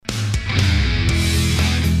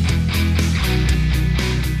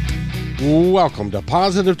Welcome to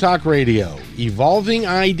Positive Talk Radio, evolving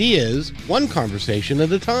ideas, one conversation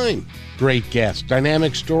at a time. Great guests,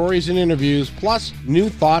 dynamic stories and interviews, plus new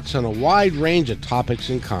thoughts on a wide range of topics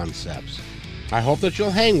and concepts. I hope that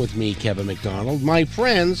you'll hang with me, Kevin McDonald, my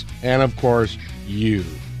friends, and of course, you.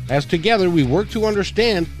 As together we work to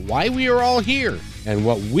understand why we are all here and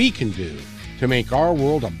what we can do to make our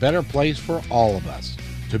world a better place for all of us.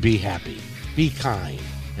 To be happy, be kind,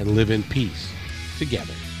 and live in peace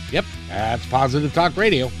together. Yep, that's Positive Talk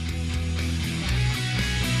Radio.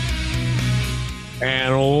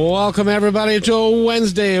 And welcome everybody to a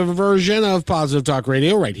Wednesday version of Positive Talk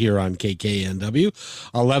Radio right here on KKNW,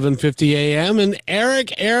 1150 AM. And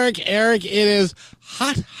Eric, it is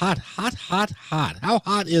hot. How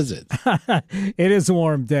hot is it? It is a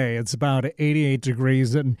warm day. It's about 88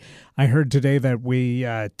 degrees. And I heard today that we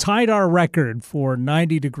tied our record for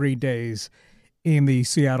 90-degree days in the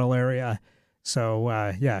Seattle area. So,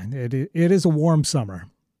 it is a warm summer.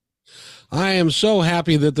 I am so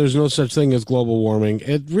happy that there's no such thing as global warming.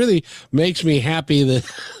 It really makes me happy that,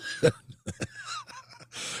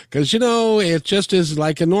 because, it just is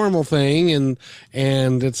like a normal thing.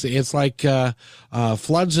 And it's like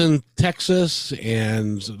floods in Texas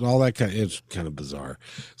and all that it's kind of bizarre.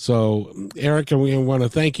 So, Eric, we want to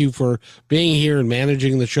thank you for being here and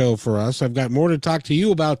managing the show for us. I've got more to talk to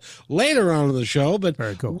you about later on in the show, but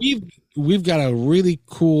very cool. We've got a really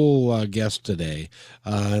cool guest today,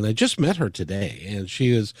 and I just met her today, and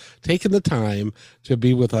she has taken the time to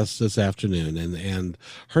be with us this afternoon, and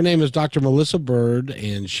her name is Dr. Melissa Bird,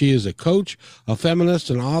 and she is a coach, a feminist,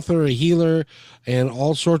 an author, a healer, and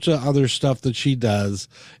all sorts of other stuff that she does,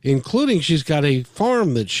 including she's got a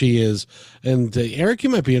farm that she is, and Eric, you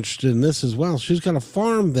might be interested in this as well. She's got a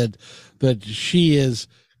farm that she is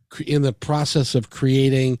in the process of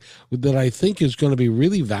creating that I think is going to be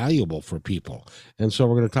really valuable for people. And so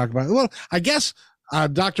we're going to talk about, well, I guess,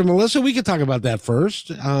 Dr. Melissa, we could talk about that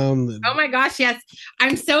first. Oh my gosh. Yes.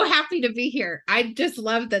 I'm so happy to be here. I just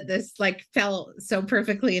love that this fell so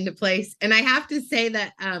perfectly into place. And I have to say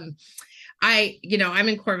that, I'm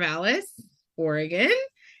in Corvallis, Oregon,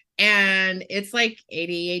 and it's like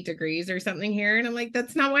 88 degrees or something here. And I'm like,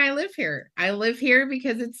 that's not why I live here. I live here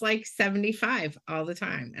because it's like 75 all the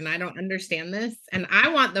time. And I don't understand this. And I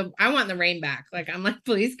want the rain back. I'm like,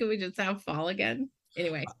 please, can we just have fall again?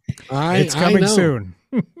 Anyway, it's coming soon.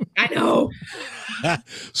 I know.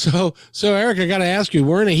 So Eric, I got to ask you,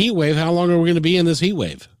 we're in a heat wave. How long are we going to be in this heat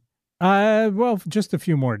wave? Well, just a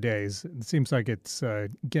few more days. It seems like it's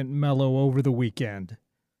getting mellow over the weekend.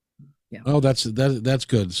 Yeah. Oh, that's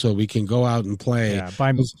good. So we can go out and play. Yeah,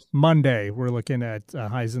 by Monday we're looking at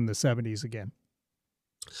highs in the 70s again.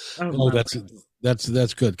 Oh, that's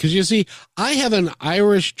good. Because you see, I have an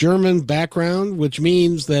Irish German background, which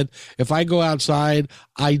means that if I go outside,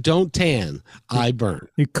 I don't tan, I burn.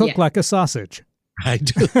 You cook like a sausage. I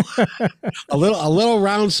do. a little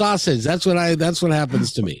round sausage. That's what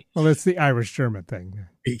happens to me. Well, it's the Irish German thing.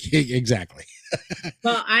 Exactly.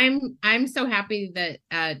 Well, I'm so happy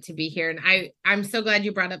that to be here, and I'm so glad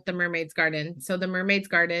you brought up the Mermaid's Garden. So the Mermaid's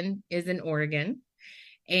Garden is in Oregon,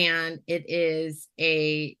 and it is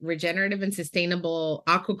a regenerative and sustainable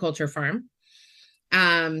aquaculture farm,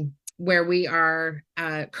 where we are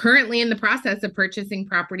currently in the process of purchasing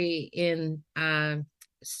property in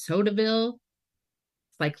Sodaville,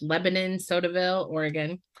 like Lebanon, Sodaville,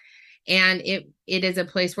 Oregon. And it is a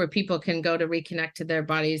place where people can go to reconnect to their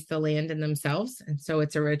bodies, the land, and themselves. And so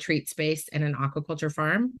it's a retreat space and an aquaculture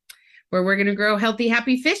farm where we're going to grow healthy,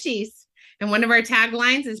 happy fishies. And one of our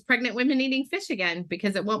taglines is pregnant women eating fish again,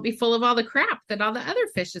 because it won't be full of all the crap that all the other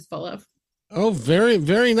fish is full of. Oh, very,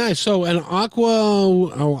 very nice. So an aqua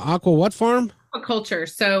what farm? Aquaculture.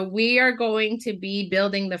 So we are going to be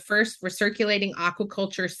building the first recirculating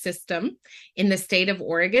aquaculture system in the state of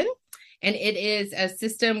Oregon. And it is a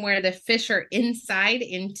system where the fish are inside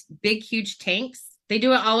in big, huge tanks. They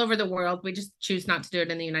do it all over the world. We just choose not to do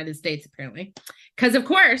it in the United States, apparently. Because, of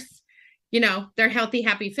course, they're healthy,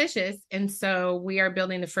 happy fishes. And so we are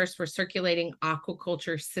building the first recirculating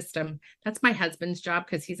aquaculture system. That's my husband's job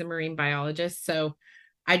because he's a marine biologist. So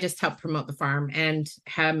I just help promote the farm, and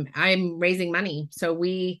I'm raising money. So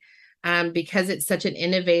we, because it's such an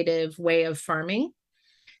innovative way of farming,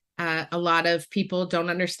 a lot of people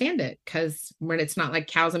don't understand it because it's not like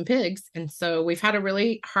cows and pigs. And so we've had a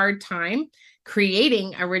really hard time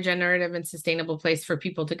creating a regenerative and sustainable place for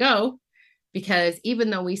people to go, because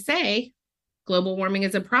even though we say global warming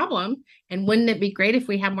is a problem, and wouldn't it be great if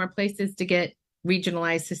we had more places to get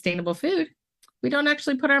regionalized sustainable food, we don't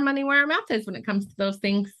actually put our money where our mouth is when it comes to those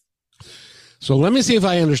things. So let me see if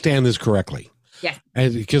I understand this correctly. Yeah.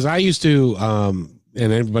 Because I used to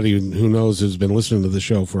and everybody who knows has been listening to the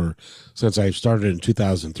show since I started in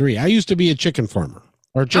 2003. I used to be a chicken farmer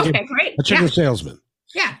or Okay, great. a chicken salesman.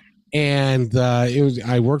 Yeah. And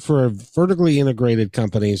I worked for a vertically integrated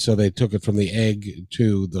company, so they took it from the egg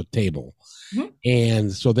to the table. Mm-hmm.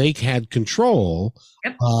 And so they had control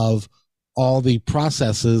of all the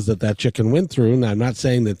processes that chicken went through. And I'm not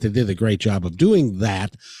saying that they did a great job of doing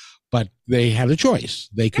that, but they had a choice.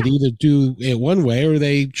 They could either do it one way or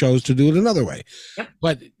they chose to do it another way. Yep.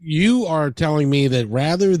 But you are telling me that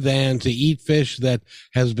rather than to eat fish that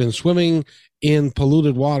has been swimming in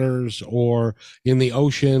polluted waters or in the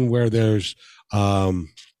ocean where there's, I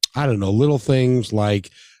don't know, little things like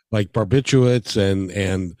barbiturates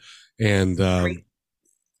and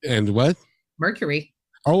what? Mercury.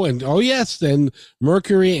 Yes. And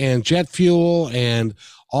mercury and jet fuel and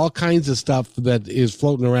all kinds of stuff that is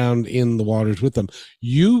floating around in the waters with them.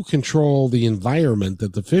 You control the environment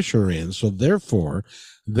that the fish are in. So therefore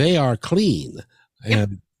they are clean. Yep.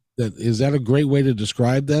 And is that a great way to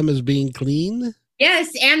describe them, as being clean?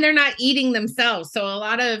 Yes. And they're not eating themselves. So a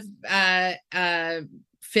lot of,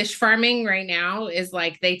 fish farming right now is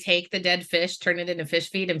like they take the dead fish, turn it into fish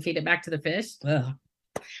feed and feed it back to the fish,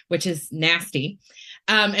 which is nasty.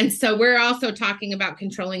 And so we're also talking about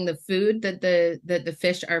controlling the food that the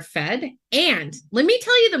fish are fed. And let me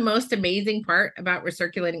tell you the most amazing part about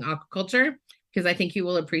recirculating aquaculture, because I think you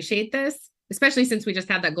will appreciate this, especially since we just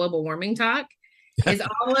had that global warming talk, is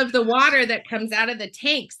all of the water that comes out of the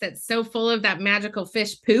tanks that's so full of that magical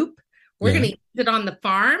fish poop. We're going to use it on the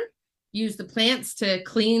farm, use the plants to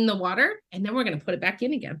clean the water, and then we're going to put it back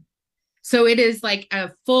in again. So it is like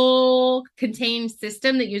a full contained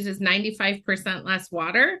system that uses 95% less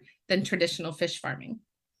water than traditional fish farming.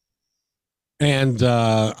 And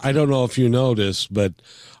I don't know if you noticed, but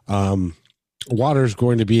water is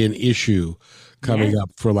going to be an issue coming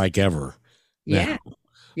up for like ever. Yeah. Now.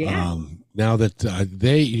 Yeah. Now that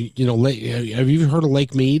have you heard of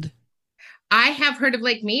Lake Mead? I have heard of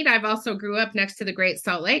Lake Mead. I've also grew up next to the Great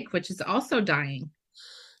Salt Lake, which is also dying.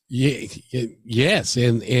 Yeah, yes,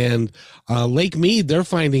 and Lake Mead, they're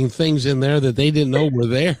finding things in there that they didn't know were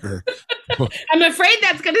there. I'm afraid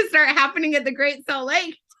that's going to start happening at the Great Salt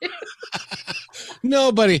Lake.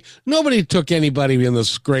 Nobody took anybody in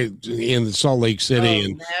Salt Lake City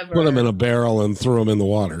and put them in a barrel and threw them in the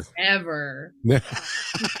water. Ever.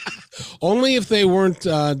 Only if they weren't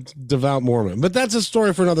devout Mormon. But that's a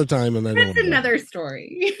story for another time. And that's another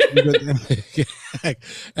story.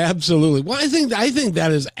 Absolutely. Well, I think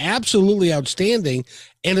that is absolutely outstanding,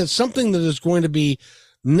 and it's something that is going to be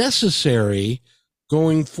necessary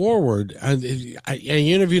going forward. I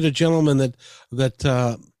interviewed a gentleman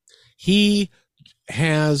that he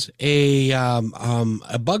has a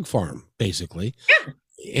bug farm, basically. Yeah.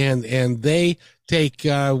 And they take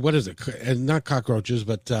what is it? Not cockroaches,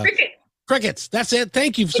 but crickets. That's it.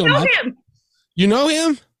 Thank you so much. Him. You know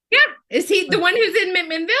him? Yeah. Is he the one who's in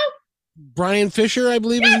McMinnville? Brian Fisher, I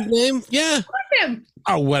believe is his name. Yeah. I love him.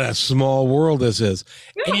 Oh, what a small world this is.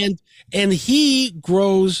 Yeah. And he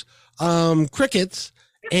grows crickets.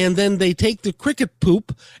 And then they take the cricket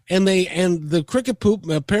poop and the cricket poop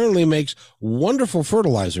apparently makes wonderful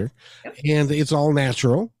fertilizer, and it's all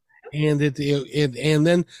natural. And and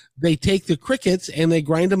then they take the crickets and they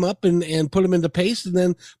grind them up and put them into paste, and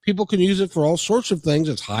then people can use it for all sorts of things.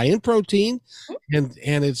 It's high in protein, and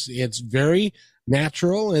it's very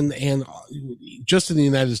natural. And just in the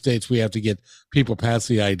United States, we have to get people past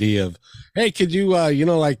the idea of, hey, could you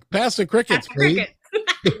pass the crickets, please?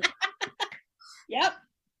 Yep.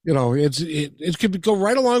 It could go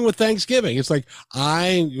right along with Thanksgiving. It's like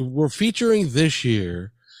we're featuring this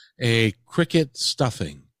year a cricket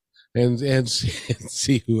stuffing, and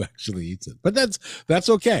see who actually eats it. But that's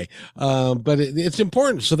okay. But it's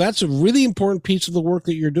important. So that's a really important piece of the work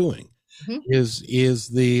that you're doing. Mm-hmm. Is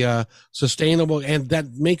the sustainable, and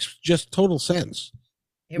that makes just total sense.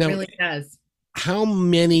 It really does. How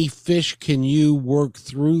many fish can you work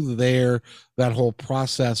through that whole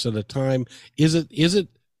process at a time? Is it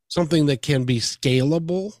something that can be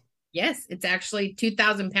scalable? Yes, it's actually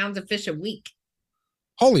 2,000 pounds of fish a week.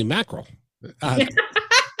 Holy mackerel.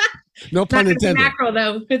 No pun intended. Mackerel,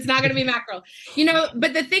 though. It's not going to be mackerel.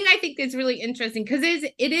 But the thing I think is really interesting, because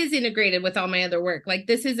it is integrated with all my other work. Like,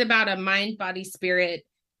 this is about a mind, body, spirit,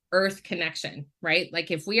 earth connection, right?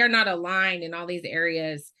 Like, if we are not aligned in all these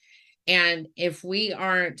areas, and if we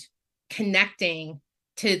aren't connecting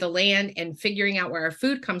to the land and figuring out where our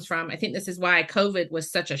food comes from, I think this is why COVID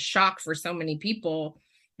was such a shock for so many people,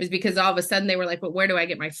 is because all of a sudden they were like, well, where do I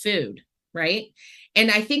get my food? right? And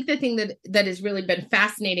I think the thing that has really been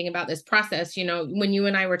fascinating about this process, you know, when you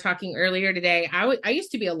and I were talking earlier today, I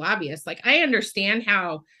used to be a lobbyist. Like, I understand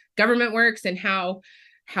how government works and how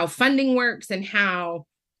funding works and how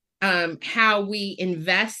we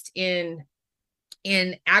invest in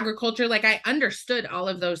agriculture. Like, I understood all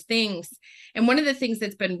of those things. And one of the things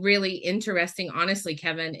that's been really interesting, honestly,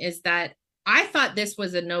 Kevin, is that I thought this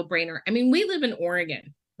was a no-brainer. I mean, we live in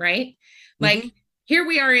Oregon, right? Like, here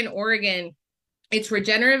we are in Oregon. It's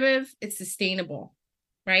regenerative, it's sustainable,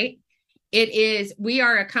 right? We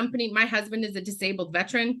are a company. My husband is a disabled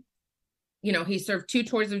veteran. You know, he served 2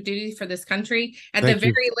 tours of duty for this country. At the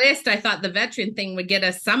very least, I thought the veteran thing would get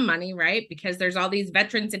us some money, right? Because there's all these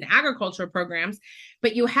veterans in agriculture programs,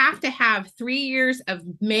 but you have to have 3 years of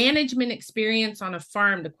management experience on a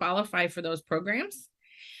farm to qualify for those programs.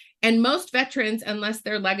 And most veterans, unless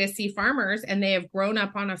they're legacy farmers and they have grown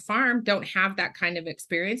up on a farm, don't have that kind of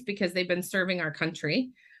experience because they've been serving our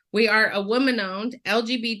country. We are a woman-owned,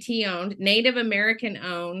 LGBT-owned, Native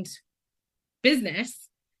American-owned business.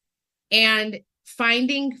 And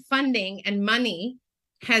finding funding and money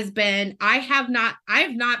has been, I have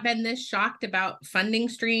not been this shocked about funding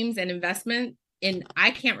streams and investment in,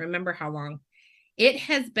 I can't remember how long. It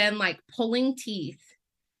has been like pulling teeth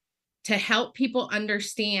to help people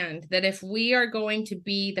understand that if we are going to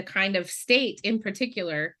be the kind of state in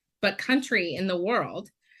particular, but country in the world,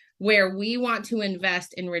 where we want to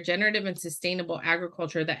invest in regenerative and sustainable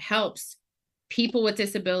agriculture that helps people with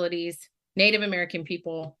disabilities, Native American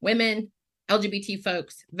people, women, LGBT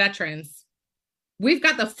folks, veterans. We've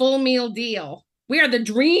got the full meal deal. We are the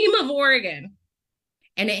dream of Oregon.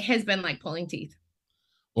 And it has been like pulling teeth.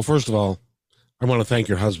 Well, first of all, I want to thank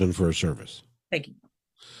your husband for his service. Thank you.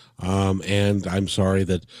 And I'm sorry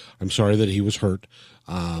that he was hurt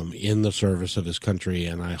in the service of his country,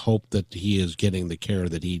 and I hope that he is getting the care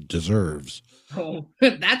that he deserves. Oh,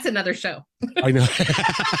 that's another show. I know.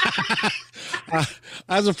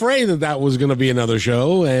 I was afraid that was going to be another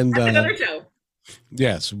show, and that's another show.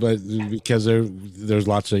 Yes, but because there's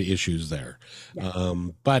lots of issues there. Yeah.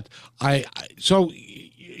 But so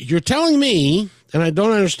you're telling me, and I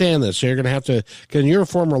don't understand this, so you're going to have to, because you're a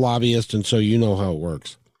former lobbyist, and so you know how it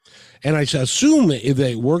works. And I assume that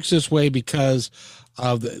it works this way because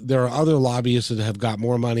there are other lobbyists that have got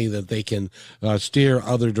more money that they can steer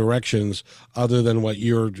other directions other than what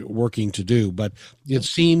you're working to do. But it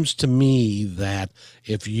seems to me that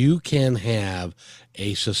if you can have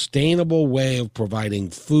a sustainable way of providing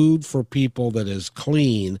food for people that is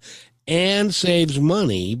clean and saves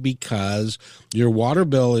money, because your water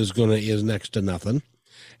bill is next to nothing,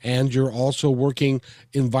 and you're also working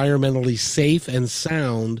environmentally safe and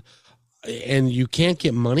sound, and you can't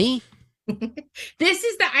get money. This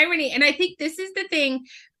is the irony. And I think this is the thing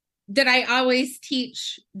that I always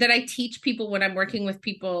teach people when I'm working with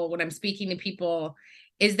people, when I'm speaking to people,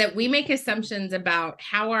 is that we make assumptions about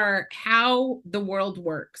how the world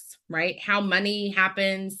works, right? How money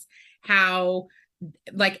happens, how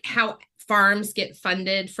farms get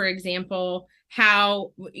funded, for example,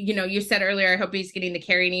 how, you said earlier, I hope he's getting the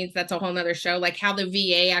care he needs. That's a whole nother show. Like how the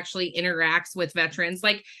VA actually interacts with veterans.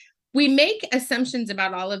 Like, we make assumptions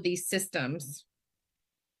about all of these systems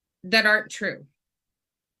that aren't true,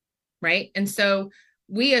 right? And so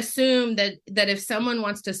we assume that if someone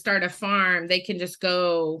wants to start a farm, they can just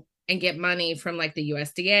go and get money from like the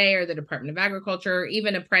USDA or the Department of Agriculture, or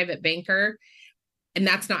even a private banker. And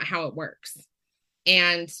that's not how it works.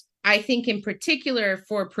 And I think in particular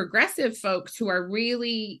for progressive folks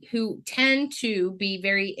who tend to be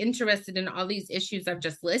very interested in all these issues I've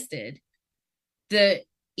just listed,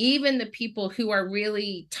 even the people who are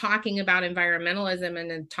really talking about environmentalism and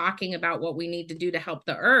then talking about what we need to do to help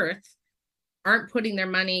the earth aren't putting their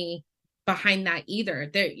money behind that either.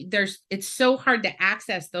 It's so hard to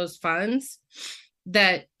access those funds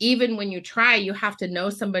that even when you try, you have to know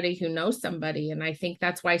somebody who knows somebody. And I think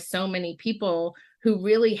that's why so many people who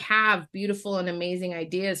really have beautiful and amazing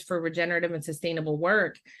ideas for regenerative and sustainable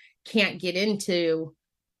work can't get into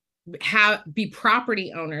be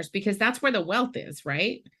property owners, because that's where the wealth is,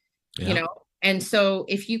 right? Yeah. And so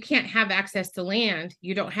if you can't have access to land,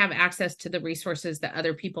 you don't have access to the resources that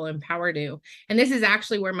other people in power do. And this is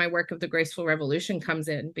actually where my work of the Graceful Revolution comes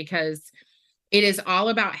in, because it is all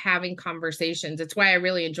about having conversations. It's why I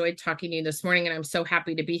really enjoyed talking to you this morning, and I'm so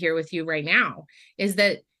happy to be here with you right now, is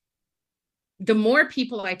that the more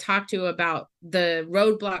people I talk to about the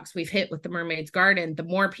roadblocks we've hit with the Mermaid's Garden, the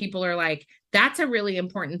more people are like, that's a really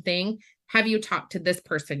important thing. Have you talked to this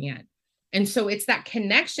person yet? And so it's that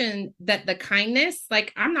connection, that the kindness,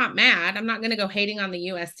 like, I'm not mad. I'm not going to go hating on the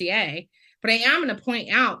USDA, but I am going to point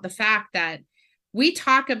out the fact that we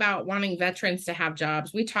talk about wanting veterans to have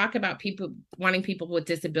jobs. We talk about people wanting people with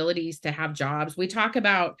disabilities to have jobs. We talk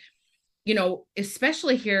about, you know,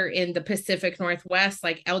 especially here in the Pacific Northwest,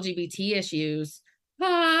 like LGBT issues,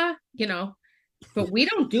 you know, but we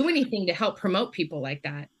don't do anything to help promote people like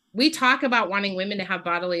that. We talk about wanting women to have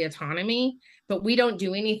bodily autonomy, but we don't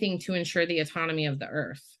do anything to ensure the autonomy of the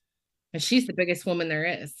earth. And she's the biggest woman there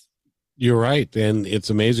is. You're right. And it's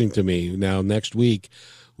amazing to me. Now, next week,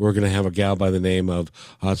 we're going to have a gal by the name of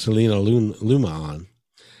Selena Luma on.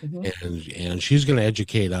 Mm-hmm. And she's going to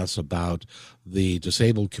educate us about the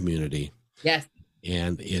disabled community. Yes.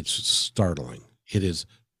 And it's startling. It is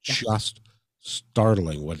just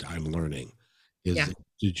startling what I'm learning.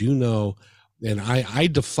 Did you know? And I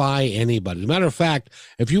defy anybody. As a matter of fact,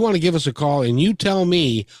 if you want to give us a call and you tell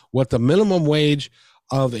me what the minimum wage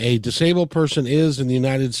of a disabled person is in the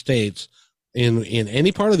United States, in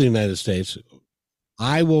any part of the United States,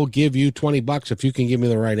 I will give you $20 if you can give me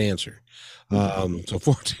the right answer. So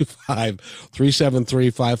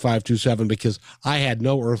 425-373-5527, because I had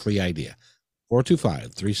no earthly idea.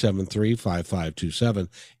 425-373-5527.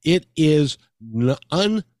 It is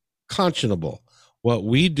unconscionable what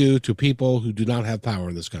we do to people who do not have power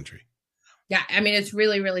in this country. Yeah, I mean, it's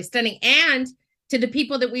really, really stunning. And to the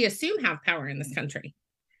people that we assume have power in this country,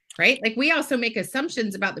 right? Like, we also make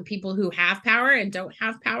assumptions about the people who have power and don't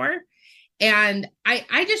have power. And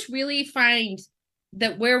I just really find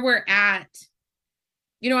that where we're at,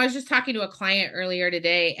 you know, I was just talking to a client earlier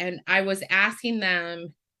today, and I was asking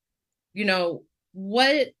them, you know,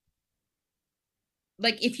 like,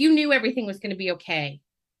 if you knew everything was going to be okay,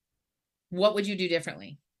 what would you do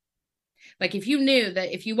differently? Like, if you knew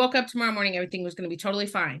that if you woke up tomorrow morning, everything was going to be totally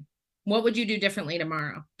fine, what would you do differently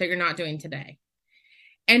tomorrow that you're not doing today?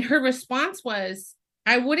 And her response was,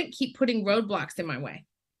 I wouldn't keep putting roadblocks in my way.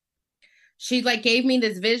 She gave me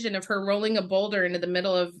this vision of her rolling a boulder into the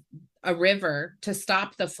middle of a river to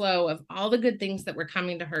stop the flow of all the good things that were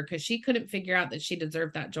coming to her, because she couldn't figure out that she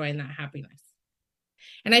deserved that joy and that happiness.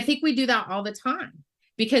 And I think we do that all the time,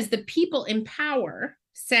 because the people in power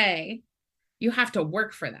say, you have to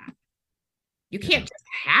work for that. You can't just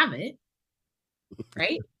have it,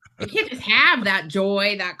 right? You can't just have that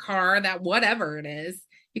joy, that car, that whatever it is.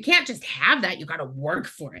 You can't just have that. You got to work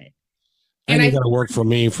for it. And you got to work for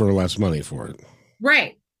me for less money for it.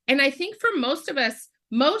 Right. And I think for most of us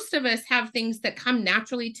have things that come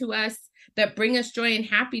naturally to us that bring us joy and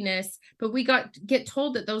happiness, but we get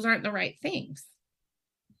told that those aren't the right things.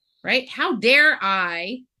 Right? How dare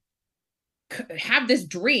I have this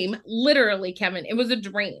dream? Literally, Kevin, it was a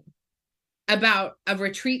dream about a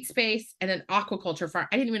retreat space and an aquaculture farm.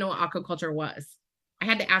 I didn't even know what aquaculture was. I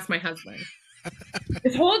had to ask my husband.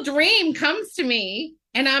 This whole dream comes to me,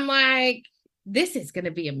 and I'm like, this is going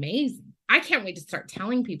to be amazing. I can't wait to start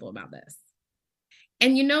telling people about this.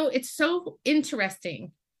 And, you know, it's so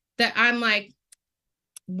interesting that I'm like,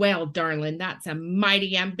 well, darling, that's a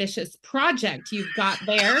mighty ambitious project you've got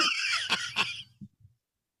there.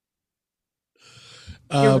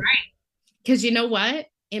 You're right. Because you know what?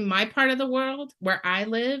 In my part of the world where I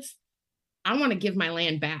live, I want to give my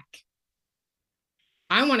land back.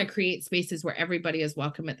 I want to create spaces where everybody is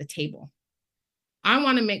welcome at the table. I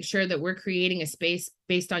want to make sure that we're creating a space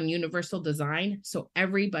based on universal design, so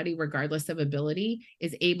everybody, regardless of ability,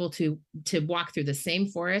 is able to walk through the same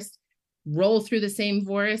forest, roll through the same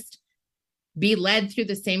forest, be led through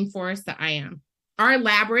the same forest that I am. Our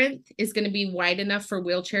labyrinth is going to be wide enough for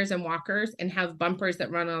wheelchairs and walkers, and have bumpers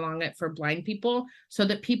that run along it for blind people, so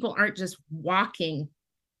that people aren't just walking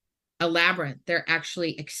a labyrinth, they're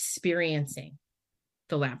actually experiencing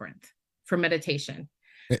the labyrinth for meditation.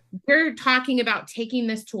 We're talking about taking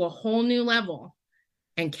this to a whole new level.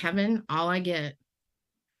 And Kevin, all I get,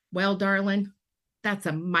 well, darling, that's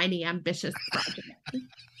a mighty ambitious project.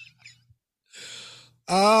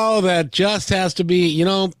 Oh, that just has to be, you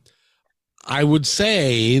know, I would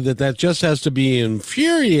say that just has to be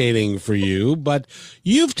infuriating for you, but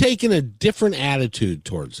you've taken a different attitude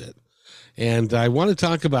towards it. And I want to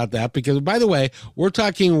talk about that because, by the way, we're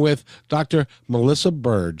talking with Dr. Melissa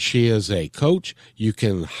Bird. She is a coach. You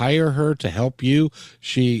can hire her to help you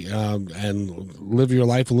and live your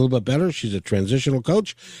life a little bit better. She's a transitional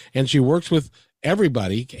coach, and she works with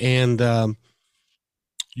everybody. And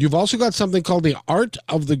you've also got something called the Art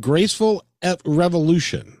of the Graceful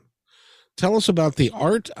Revolution. Tell us about the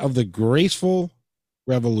Art of the Graceful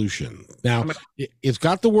Revolution. Now, it's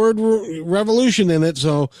got the word revolution in it,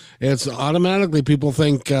 so it's automatically people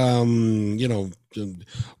think, you know,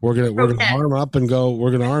 we're gonna arm up and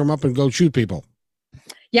go shoot people.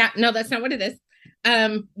 Yeah, no, that's not what it is.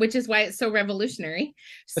 which is why it's so revolutionary.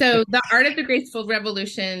 So the Art of the Graceful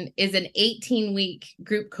Revolution is an 18-week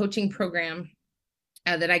group coaching program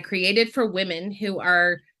that I created for women who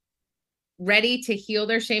are ready to heal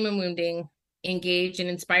their shame and wounding, engage in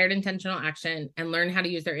inspired intentional action, and learn how to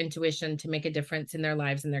use their intuition to make a difference in their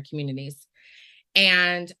lives and their communities.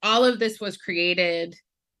 And all of this was created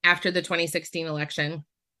after the 2016 election.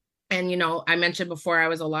 And, you know, I mentioned before I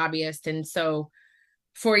was a lobbyist. And so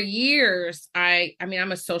for years, I mean,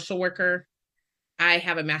 I'm a social worker. I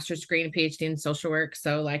have a master's degree and a PhD in social work.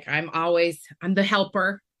 So like, I'm the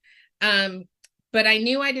helper. But I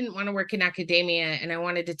knew I didn't want to work in academia, and I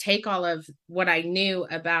wanted to take all of what I knew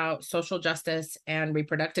about social justice and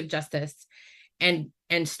reproductive justice and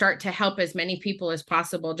start to help as many people as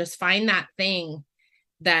possible just find that thing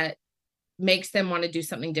that makes them want to do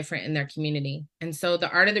something different in their community. And so the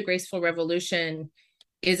Art of the Graceful Revolution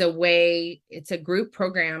is it's a group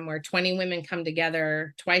program where 20 women come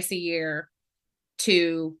together twice a year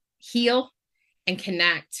to heal and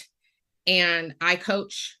connect. And I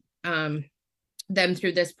coach them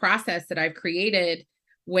through this process that I've created,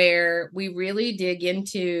 where we really dig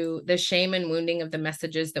into the shame and wounding of the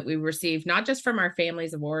messages that we receive, not just from our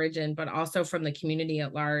families of origin, but also from the community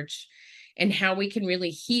at large, and how we can really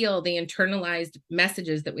heal the internalized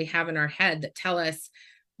messages that we have in our head that tell us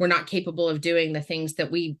we're not capable of doing the things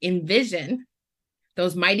that we envision,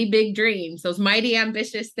 those mighty big dreams, those mighty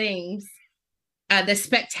ambitious things, the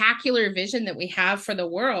spectacular vision that we have for the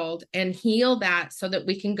world, and heal that so that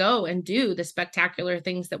we can go and do the spectacular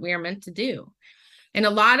things that we are meant to do. And a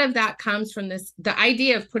lot of that comes from the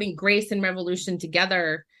idea of putting grace and revolution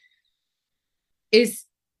together is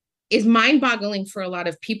mind-boggling for a lot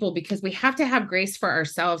of people, because we have to have grace for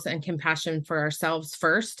ourselves and compassion for ourselves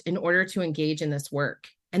first in order to engage in this work.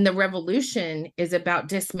 And the revolution is about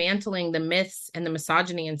dismantling the myths and the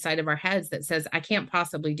misogyny inside of our heads that says, I can't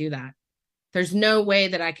possibly do that. There's no way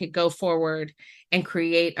that I could go forward and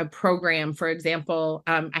create a program. For example,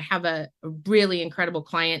 I have a really incredible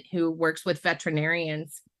client who works with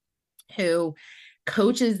veterinarians, who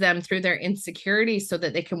coaches them through their insecurities so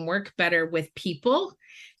that they can work better with people,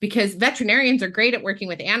 because veterinarians are great at working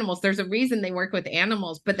with animals. There's a reason they work with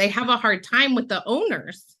animals, but they have a hard time with the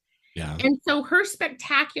owners. Yeah. And so her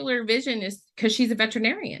spectacular vision is, because she's a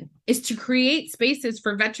veterinarian, is to create spaces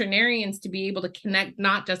for veterinarians to be able to connect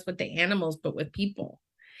not just with the animals, but with people.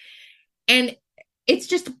 And it's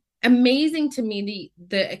just amazing to me,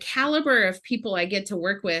 the caliber of people I get to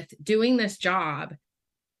work with doing this job,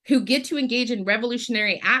 who get to engage in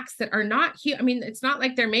revolutionary acts that are not, I mean, it's not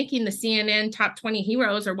like they're making the CNN top 20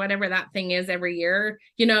 heroes or whatever that thing is every year,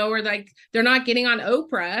 you know, or like they're not getting on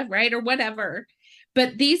Oprah, right? Or whatever.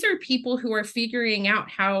 But these are people who are figuring out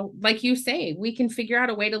how, like you say, we can figure out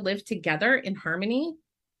a way to live together in harmony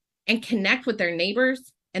and connect with their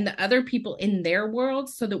neighbors and the other people in their world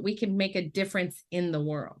so that we can make a difference in the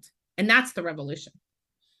world. And that's the revolution.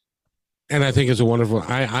 And I think it's a wonderful.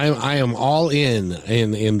 I am all in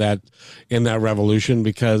that revolution,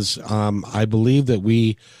 because I believe that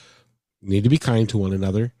we need to be kind to one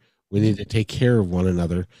another. We need to take care of one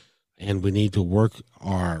another, and we need to work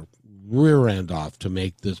our rear end off to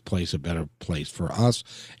make this place a better place for us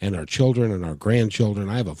and our children and our grandchildren.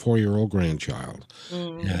 I have a 4-year-old grandchild,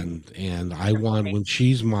 and I want, when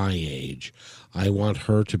she's my age, I want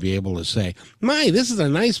her to be able to say, "My, this is a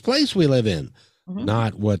nice place we live in."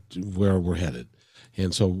 Not where we're headed.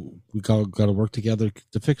 And so we got to work together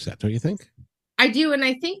to fix that, don't you think? I do. And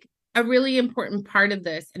I think a really important part of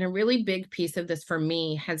this, and a really big piece of this for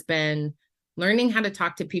me, has been learning how to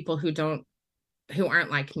talk to people who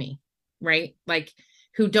aren't like me, right? Like,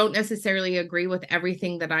 who don't necessarily agree with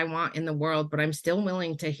everything that I want in the world, but I'm still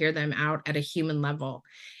willing to hear them out at a human level.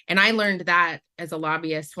 And I learned that as a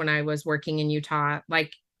lobbyist when I was working in Utah.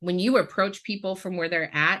 Like, when you approach people from where they're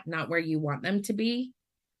at, not where you want them to be,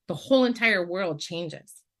 the whole entire world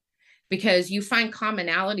changes, because you find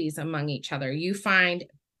commonalities among each other. You find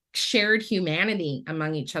shared humanity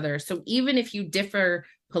among each other. So even if you differ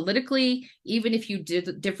politically, even if you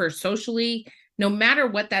differ socially, no matter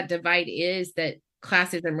what that divide is, that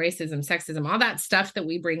classism, racism, sexism, all that stuff that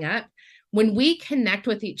we bring up, when we connect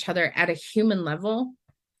with each other at a human level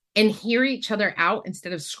and hear each other out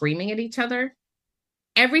instead of screaming at each other,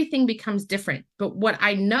 everything becomes different. But what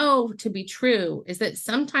I know to be true is that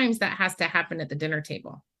sometimes that has to happen at the dinner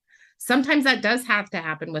table. Sometimes that does have to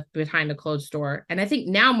happen behind a closed door. And I think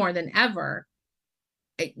now more than ever,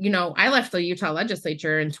 you know, I left the Utah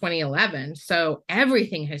legislature in 2011. So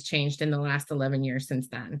everything has changed in the last 11 years since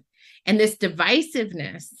then. And this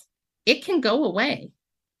divisiveness, it can go away.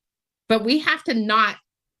 But we have to not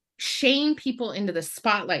shame people into the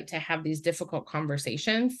spotlight to have these difficult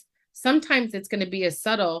conversations. Sometimes it's going to be as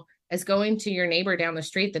subtle as going to your neighbor down the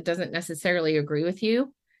street that doesn't necessarily agree with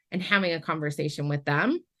you and having a conversation with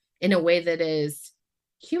them in a way that is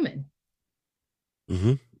human.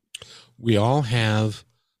 Mm-hmm. We all have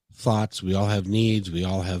thoughts, we all have needs, we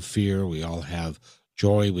all have fear, we all have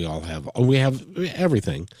joy, we have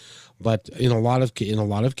everything. But in a lot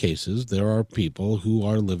of cases, there are people who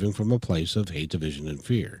are living from a place of hate, division, and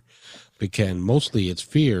fear. Because mostly it's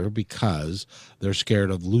fear because they're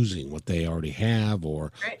scared of losing what they already have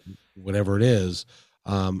or whatever it is.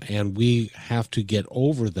 And we have to get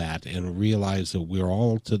over that and realize that we're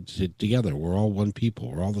all together. We're all one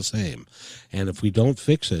people. We're all the same. And if we don't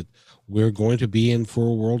fix it, we're going to be in for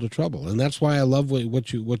a world of trouble. And that's why I love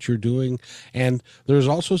what you're doing. And there's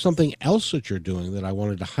also something else that you're doing that I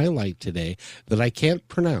wanted to highlight today that I can't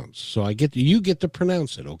pronounce. So you get to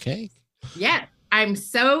pronounce it, okay? Yeah. I'm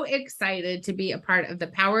so excited to be a part of the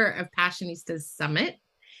Power of Passionistas Summit.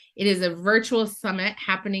 It is a virtual summit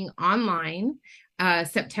happening online,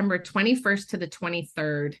 September 21st to the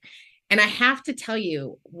 23rd. And I have to tell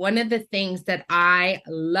you, one of the things that I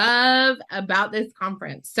love about this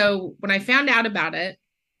conference. So when I found out about it,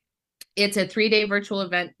 it's a 3-day virtual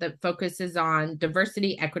event that focuses on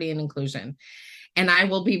diversity, equity, and inclusion. And I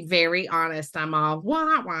will be very honest, I'm all,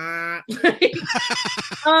 wah, wah.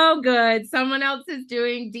 Oh, good. Someone else is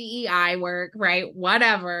doing DEI work, right?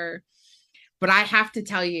 Whatever. But I have to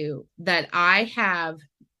tell you that I have,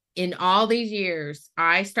 in all these years,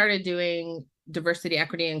 I started doing diversity,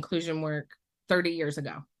 equity, and inclusion work 30 years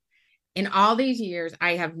ago. In all these years,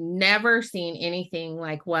 I have never seen anything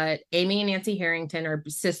like what Amy and Nancy Harrington are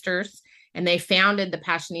sisters, and they founded the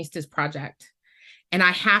Passionistas Project. And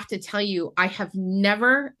I have to tell you, I have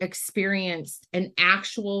never experienced an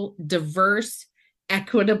actual diverse,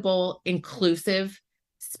 equitable, inclusive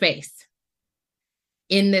space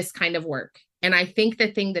in this kind of work. And I think the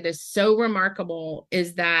thing that is so remarkable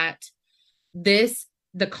is that the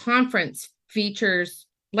conference features,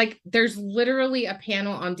 like, there's literally a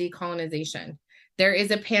panel on decolonization. There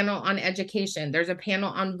is a panel on education. There's a panel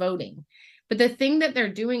on voting. But the thing that they're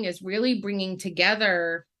doing is really bringing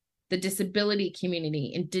together the disability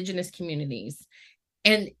community, Indigenous communities,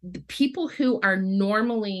 and the people who are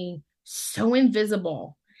normally so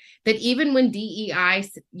invisible that even when DEI,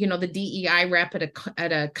 the DEI rep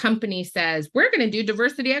at a company says, we're going to do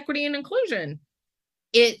diversity, equity, and inclusion,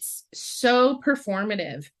 it's so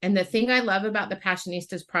performative. And the thing I love about the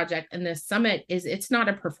Passionistas Project and this summit is it's not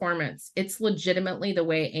a performance. It's legitimately the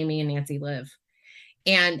way Amy and Nancy live.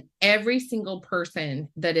 And every single person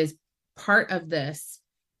that is part of this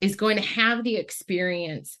is going to have the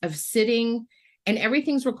experience of sitting, and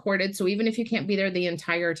everything's recorded. So even if you can't be there the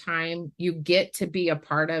entire time, you get to be a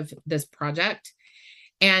part of this project.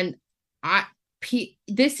 And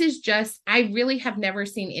this is just, I really have never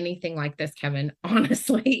seen anything like this, Kevin,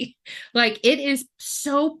 honestly. Like, it is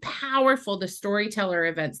so powerful, the storyteller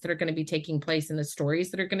events that are going to be taking place and the stories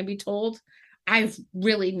that are going to be told. I've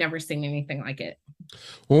really never seen anything like it.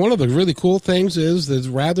 Well, one of the really cool things is that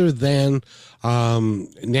rather than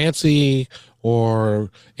Nancy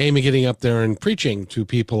or Amy getting up there and preaching to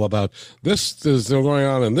people about this is going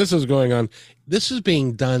on and this is going on, this is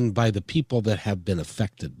being done by the people that have been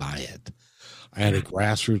affected by it at a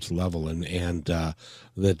grassroots level, and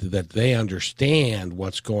that they understand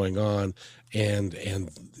what's going on, and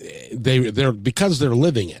they're because they're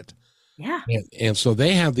living it. Yeah. And so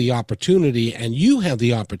they have the opportunity, and you have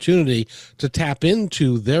the opportunity to tap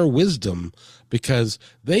into their wisdom because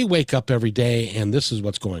they wake up every day and this is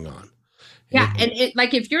what's going on. Yeah. And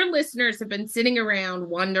if your listeners have been sitting around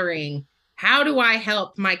wondering, how do I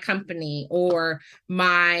help my company or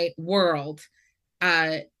my world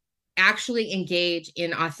actually engage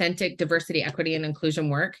in authentic diversity, equity, and inclusion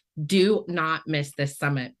work, do not miss this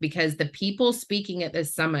summit, because the people speaking at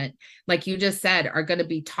this summit, like you just said, are going to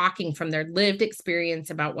be talking from their lived experience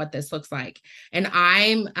about what this looks like. And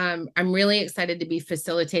I'm really excited to be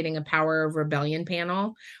facilitating a Power of Rebellion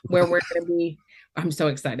panel where we're going to be, I'm so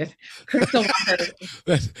excited. Crystal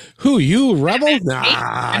Walker. Who, you, rebel?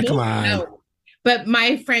 Nah, come on. No. But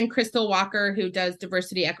my friend Crystal Walker, who does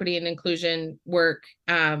diversity, equity, and inclusion work,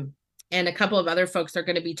 and a couple of other folks are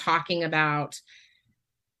going to be talking about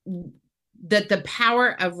that the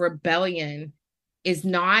power of rebellion is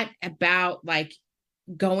not about like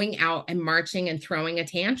going out and marching and throwing a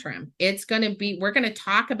tantrum. It's going to be, we're going to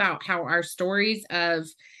talk about how our stories of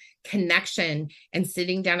connection and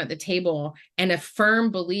sitting down at the table and a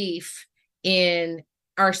firm belief in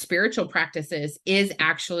our spiritual practices is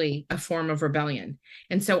actually a form of rebellion.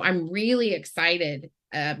 And so I'm really excited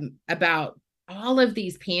about all of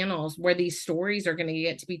these panels where these stories are going to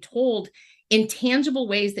get to be told in tangible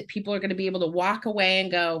ways that people are going to be able to walk away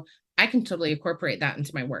and go, I can totally incorporate that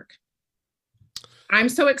into my work. I'm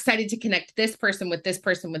so excited to connect this person with this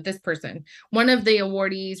person with this person. One of the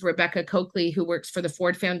awardees, Rebecca Coakley, who works for the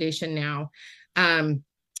Ford Foundation now,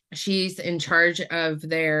 she's in charge of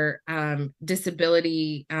their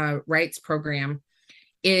disability rights program,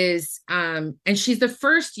 and she's the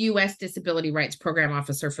first U.S. disability rights program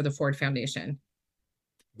officer for the Ford Foundation.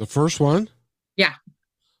 The first one? Yeah.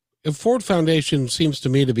 The Ford Foundation seems to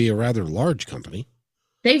me to be a rather large company.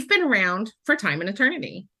 They've been around for time and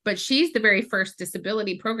eternity, but she's the very first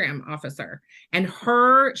disability program officer. And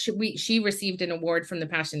she received an award from the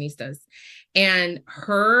Passionistas. And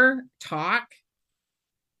her talk,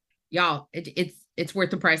 y'all, it's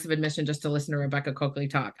worth the price of admission just to listen to Rebecca Coakley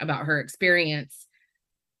talk about her experience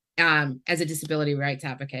as a disability rights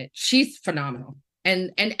advocate. She's phenomenal.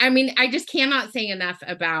 And I mean, I just cannot say enough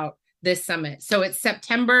about this summit. So it's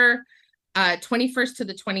September 21st to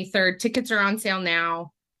the 23rd. Tickets are on sale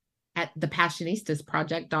now at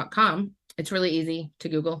thepassionistasproject.com. It's really easy to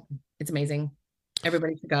Google. It's amazing.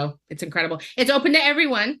 Everybody should go. It's incredible. It's open to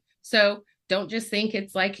everyone. So don't just think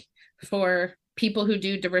it's like for people who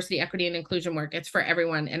do diversity, equity, and inclusion work. It's for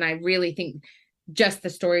everyone. And I really think just the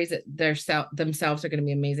stories themselves are going to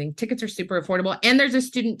be amazing. Tickets are super affordable, and there's a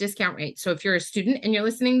student discount rate. So if you're a student and you're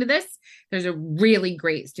listening to this, there's a really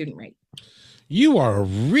great student rate. You are a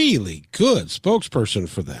really good spokesperson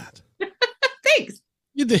for that. Thanks.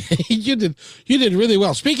 You did really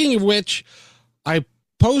well. Speaking of which, I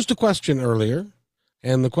posed a question earlier,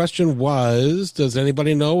 and the question was, does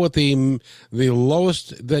anybody know what the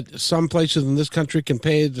lowest that some places in this country can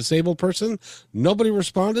pay a disabled person? Nobody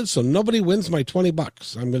responded, so nobody wins my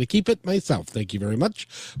 $20. I'm going to keep it myself. Thank you very much.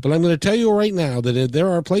 But I'm going to tell you right now that there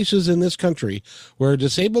are places in this country where a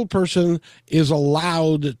disabled person is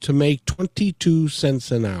allowed to make 22 cents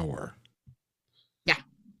an hour. Yeah.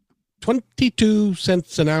 22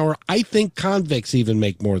 cents an hour. I think convicts even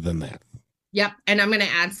make more than that. Yep. And I'm going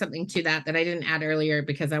to add something to that I didn't add earlier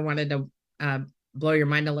because I wanted to blow your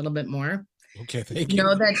mind a little bit more. Okay, thank you.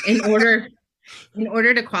 Know that in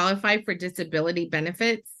order to qualify for disability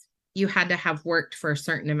benefits, you had to have worked for a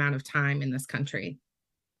certain amount of time in this country.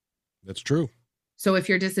 That's true. So if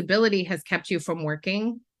your disability has kept you from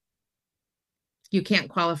working, you can't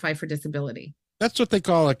qualify for disability. That's what they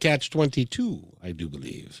call a catch-22, I do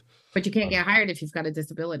believe. But you can't get hired if you've got a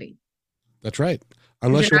disability. That's right.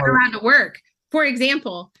 Unless you're not allowed to work. For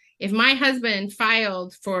example, if my husband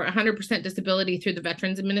filed for 100% disability through the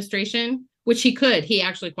Veterans Administration, which he could, he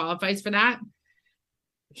actually qualifies for that,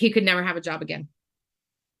 he could never have a job again.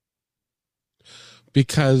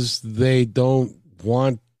 Because they don't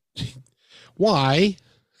want... Why?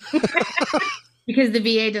 Because the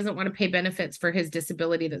VA doesn't want to pay benefits for his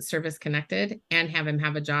disability that's service connected and have him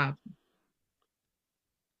have a job.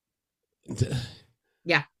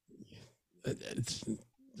 Yeah.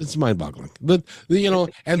 It's mind-boggling, but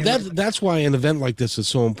and that's why an event like this is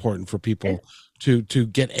so important for people to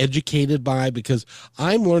get educated by, because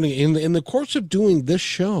I'm learning in the course of doing this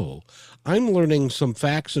show, I'm learning some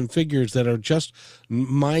facts and figures that are just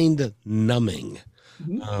mind-numbing.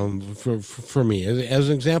 For me, as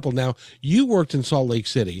an example, now you worked in Salt Lake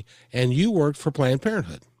City and you worked for Planned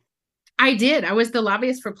Parenthood. I did. I was the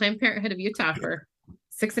lobbyist for Planned Parenthood of Utah for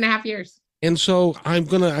 6.5 years. And so I'm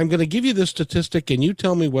gonna give you this statistic, and you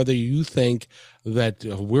tell me whether you think that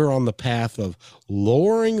we're on the path of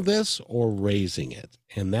lowering this or raising it.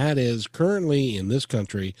 And that is, currently in this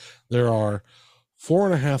country, there are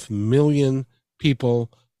 4.5 million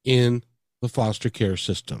people in the foster care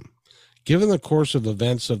system. Given the course of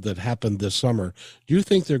events that happened this summer, do you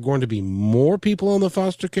think there are going to be more people in the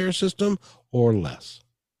foster care system or less?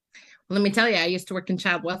 Well, let me tell you, I used to work in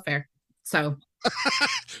child welfare, so.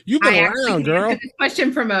 You've been around, girl. This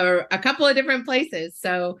question from a couple of different places.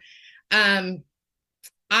 So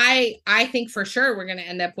I think for sure we're going to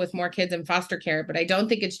end up with more kids in foster care, but I don't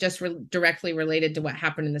think it's just directly related to what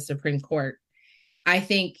happened in the Supreme Court. I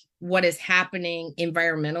think what is happening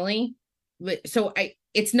environmentally. So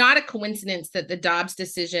it's not a coincidence that the Dobbs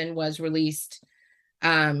decision was released,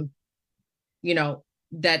 that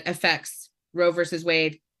affects Roe versus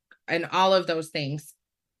Wade and all of those things.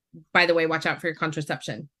 By the way, watch out for your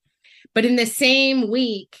contraception. But in the same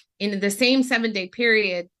week, in the same 7-day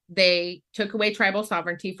period, they took away tribal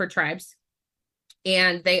sovereignty for tribes.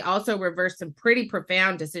 And they also reversed some pretty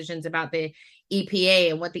profound decisions about the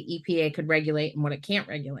EPA and what the EPA could regulate and what it can't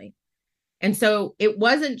regulate. And so it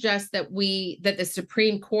wasn't just that the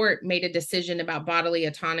Supreme Court made a decision about bodily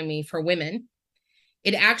autonomy for women.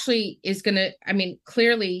 it actually is going to, I mean,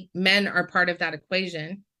 clearly men are part of that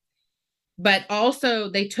equation, but also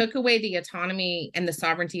they took away the autonomy and the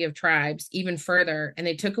sovereignty of tribes even further. And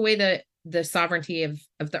they took away the sovereignty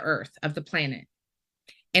of the earth, of the planet.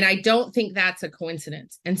 And I don't think that's a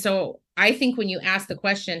coincidence. And so I think when you ask the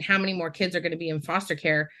question, how many more kids are going to be in foster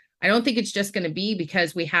care? I don't think it's just going to be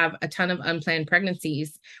because we have a ton of unplanned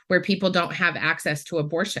pregnancies where people don't have access to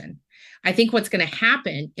abortion. I think what's going to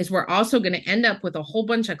happen is we're also going to end up with a whole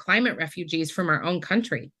bunch of climate refugees from our own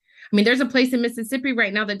country. I mean, there's a place in Mississippi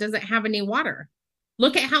right now that doesn't have any water.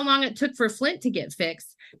 Look at how long it took for Flint to get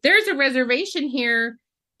fixed. There's a reservation here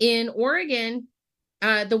in Oregon,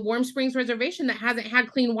 the Warm Springs Reservation, that hasn't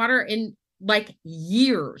had clean water in like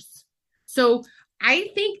years. So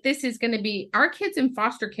I think this is going to be our kids in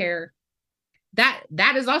foster care. That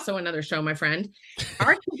is also another show, my friend.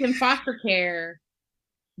 Our kids in foster care,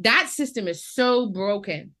 that system is so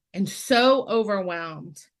broken and so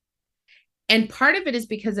overwhelmed. And part of it is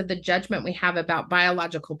because of the judgment we have about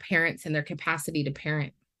biological parents and their capacity to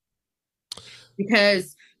parent.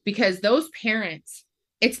 Because those parents,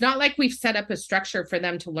 it's not like we've set up a structure for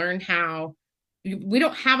them to learn how. We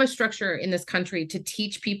don't have a structure in this country to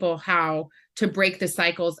teach people how to break the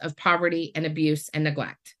cycles of poverty and abuse and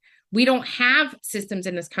neglect. We don't have systems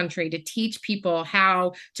in this country to teach people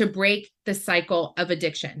how to break the cycle of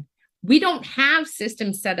addiction. We don't have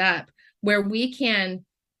systems set up where we can.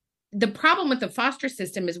 The problem with the foster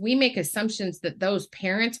system is we make assumptions that those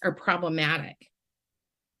parents are problematic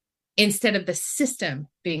instead of the system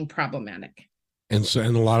being problematic. And a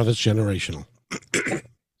lot of it's generational.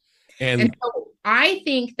 And so I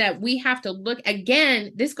think that we have to look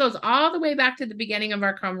again, this goes all the way back to the beginning of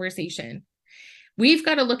our conversation. We've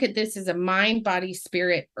got to look at this as a mind, body,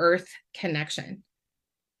 spirit, earth connection.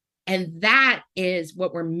 And that is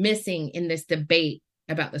what we're missing in this debate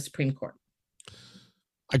about the Supreme Court.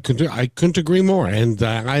 I couldn't agree more. And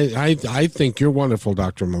I think you're wonderful,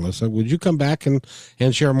 Dr. Melissa. Would you come back and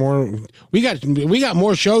share more? We got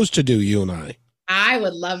more shows to do, you and I. I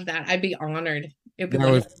would love that. I'd be honored.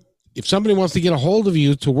 Now, if somebody wants to get a hold of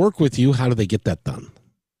you to work with you, how do they get that done?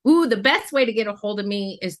 Ooh, the best way to get a hold of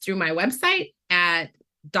me is through my website at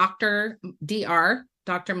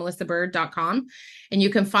drmelissabird.com. And you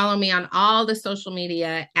can follow me on all the social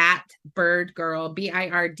media at birdgirl,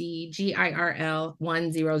 BIRDGIRL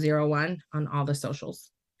 1001 on all the socials.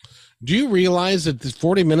 Do you realize that this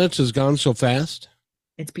 40 minutes has gone so fast?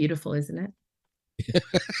 It's beautiful, isn't it?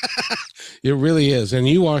 It really is. And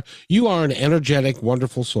you are an energetic,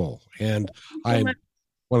 wonderful soul. And I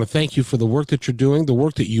want to thank you for the work that you're doing, the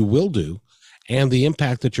work that you will do, and the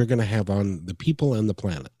impact that you're going to have on the people and the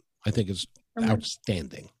planet. I think it's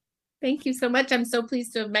outstanding. Thank you so much. I'm so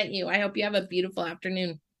pleased to have met you. I hope you have a beautiful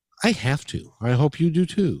afternoon. I have to. I hope you do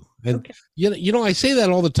too. And okay. You know, I say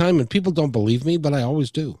that all the time and people don't believe me, but I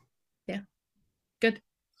always do. Yeah. Good.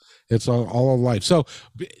 It's all of life. So,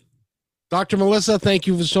 Dr. Melissa, thank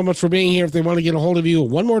you so much for being here. If they want to get a hold of you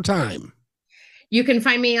one more time. You can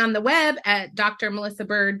find me on the web at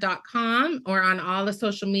drmelissabird.com or on all the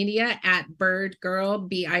social media at birdgirl,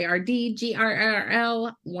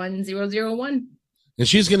 BIRDGIRL 1001. And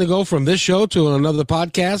she's going to go from this show to another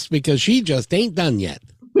podcast because she just ain't done yet.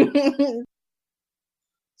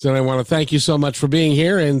 So I want to thank you so much for being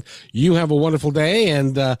here, and you have a wonderful day.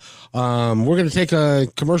 And we're going to take a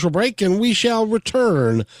commercial break, and we shall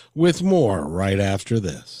return with more right after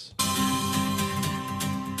this.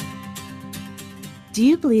 Do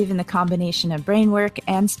you believe in the combination of brain work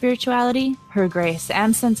and spirituality? Her grace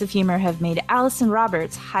and sense of humor have made Allison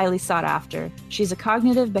Roberts highly sought after. She's a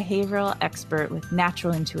cognitive behavioral expert with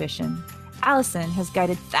natural intuition. Allison has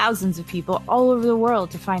guided thousands of people all over the world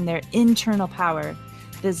to find their internal power.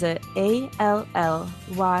 Visit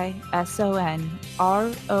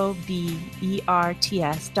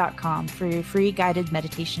ALLYSONROBERTS.com for your free guided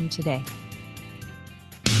meditation today.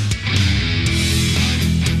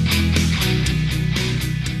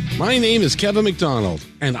 My name is Kevin McDonald,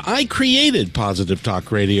 and I created Positive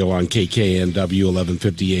Talk Radio on KKNW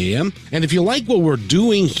 1150 AM. And if you like what we're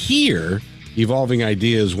doing here, evolving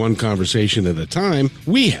ideas one conversation at a time,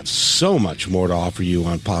 we have so much more to offer you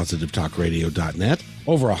on positivetalkradio.net.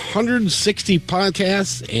 Over 160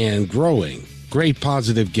 podcasts and growing. Great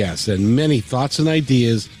positive guests and many thoughts and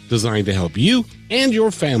ideas designed to help you and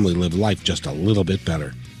your family live life just a little bit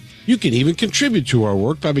better. You can even contribute to our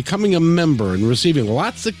work by becoming a member and receiving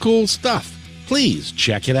lots of cool stuff. Please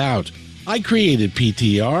check it out. I created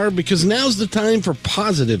PTR because now's the time for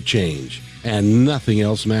positive change, and nothing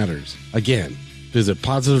else matters. Again, visit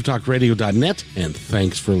positivetalkradio.net, and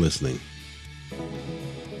thanks for listening.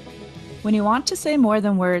 When you want to say more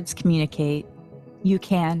than words communicate, You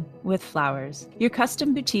can with flowers. Your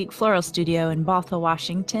custom boutique floral studio in Bothell,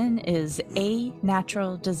 Washington is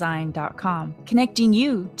anaturaldesign.com, connecting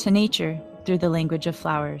you to nature through the language of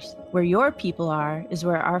flowers. Where your people are is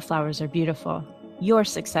where our flowers are beautiful. Your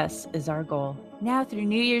success is our goal. Now through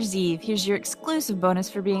New Year's Eve, here's your exclusive bonus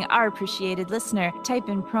for being our appreciated listener. Type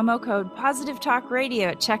in promo code Positive Talk Radio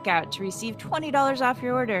at checkout to receive $20 off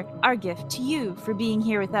your order. Our gift to you for being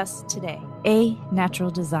here with us today.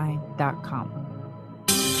 anaturaldesign.com.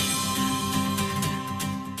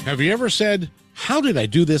 Have you ever said, how did I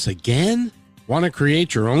do this again? Want to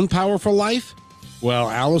create your own powerful life? Well,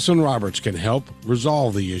 Allison Roberts can help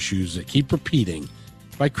resolve the issues that keep repeating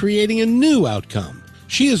by creating a new outcome.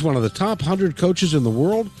 She is one of the top 100 coaches in the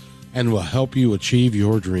world and will help you achieve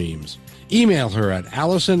your dreams. Email her at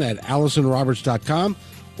allison@allisonroberts.com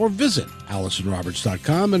or visit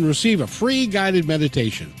allisonroberts.com and receive a free guided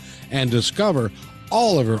meditation and discover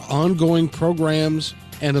all of her ongoing programs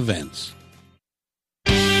and events.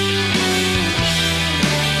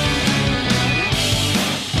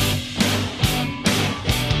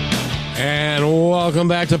 And welcome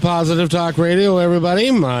back to Positive Talk Radio,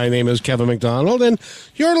 everybody. My name is Kevin McDonald, and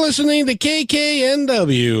you're listening to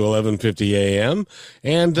KKNW 1150 AM.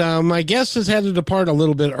 And my guest has had to depart a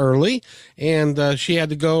little bit early, and she had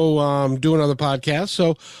to go do another podcast.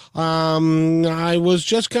 So I was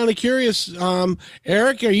just kind of curious.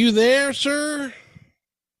 Eric, are you there, sir?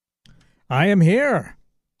 I am here.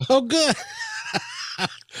 Oh, good.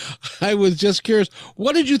 I was just curious.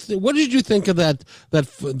 What did you think of the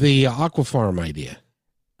Aquafarm idea?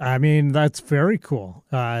 I mean, that's very cool.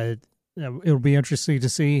 It'll be interesting to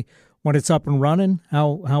see when it's up and running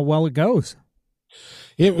how well it goes.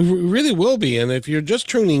 It really will be. And if you're just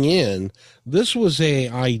tuning in, this was a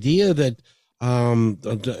idea that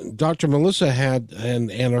Dr. Melissa had and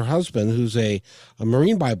her husband, who's a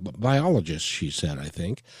marine biologist, she said, I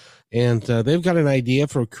think. And they've got an idea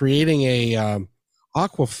for creating a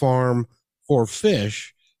aqua farm for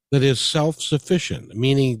fish that is self-sufficient,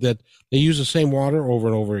 meaning that they use the same water over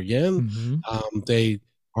and over again. Mm-hmm. They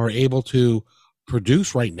are able to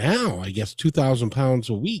produce right now, I guess, 2,000 pounds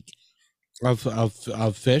a week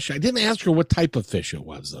of fish. I didn't ask her what type of fish it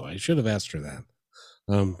was, though. I should have asked her that.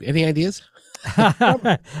 Any ideas?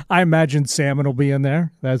 I imagine salmon will be in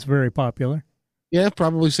there. That's very popular. Yeah,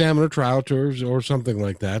 probably salmon or trout or something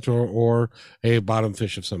like that, or a bottom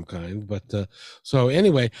fish of some kind. But so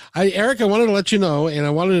anyway, Eric, I wanted to let you know, and I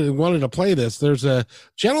wanted to play this. There's a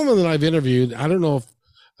gentleman that I've interviewed. I don't know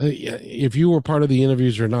if you were part of the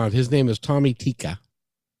interviews or not. His name is Tommy Tika,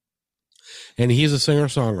 and he's a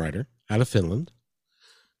singer-songwriter out of Finland.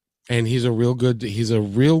 And he's a real good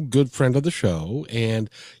friend of the show, and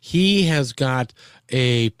he has got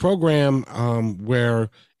a program where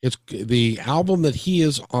it's the album that he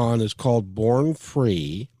is on is called Born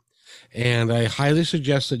Free, and I highly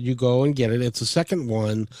suggest that you go and get it. It's the second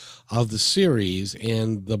one of the series,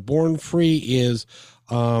 and the Born Free is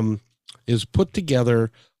put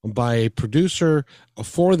together by a producer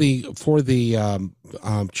for the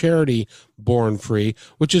charity Born Free,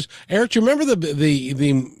 which is, Eric, do you remember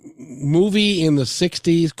the movie in the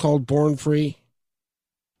 60s called Born Free?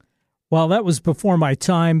 Well, that was before my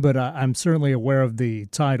time, but I'm certainly aware of the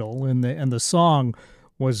title, and the song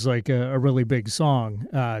was like a really big song.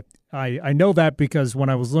 I know that because when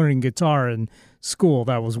I was learning guitar in school,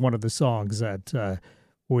 that was one of the songs that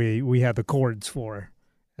we had the chords for.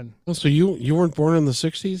 And so you weren't born in the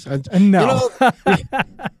 60s? No.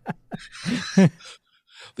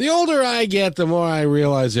 The older I get, the more I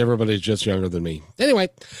realize everybody's just younger than me. Anyway,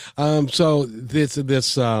 so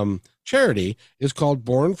this charity is called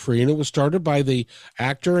Born Free, and it was started by the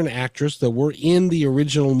actor and actress that were in the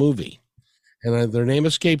original movie. And their name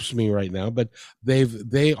escapes me right now, but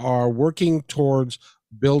they are working towards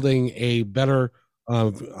building a better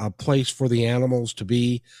a place for the animals to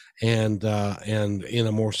be, and in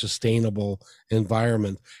a more sustainable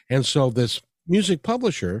environment. And so this music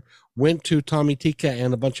publisher went to Tommy Tika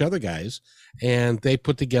and a bunch of other guys, and they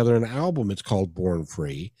put together an album. It's called Born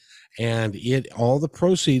Free, and all the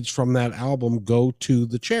proceeds from that album go to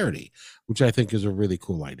the charity, which I think is a really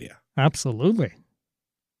cool idea. Absolutely.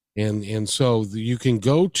 And so you can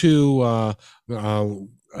go to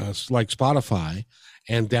like Spotify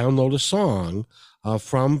and download a song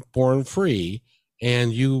from Born Free,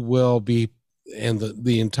 and you will be, and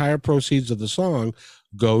the entire proceeds of the song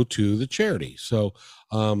go to the charity. So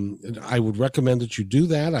I would recommend that you do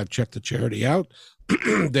that. I've checked the charity out.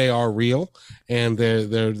 They are real, and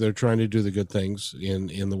they're trying to do the good things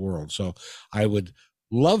in the world. So I would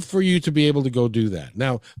love for you to be able to go do that.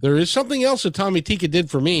 Now, there is something else that Tommy Tika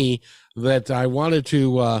did for me that I wanted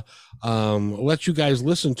to let you guys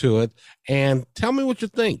listen to it and tell me what you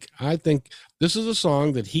think. I think this is a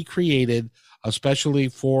song that he created especially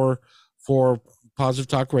for Positive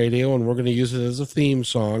Talk Radio, and we're going to use it as a theme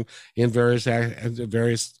song in various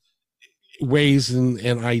ways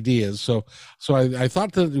and ideas. So I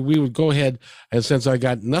thought that we would go ahead, and since I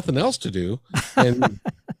got nothing else to do, and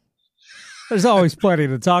there's always plenty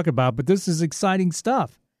to talk about, but this is exciting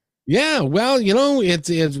stuff. Yeah, well,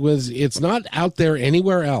 it's not out there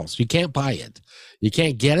anywhere else. You can't buy it. You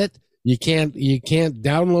can't get it. You can't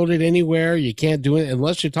download it anywhere. You can't do it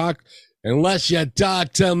unless you talk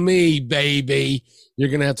to me, baby. You're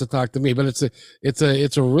gonna have to talk to me. But it's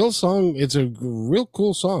a real song. It's a real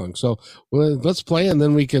cool song. So let's play, and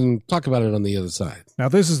then we can talk about it on the other side. Now,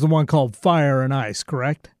 this is the one called Fire and Ice,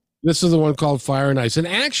 correct? This is the one called Fire and Ice. And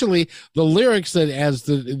actually, the lyrics that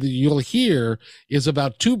you'll hear is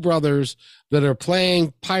about two brothers that are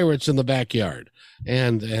playing pirates in the backyard.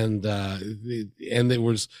 And turns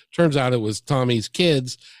out it was Tommy's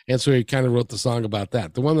kids. And so he kind of wrote the song about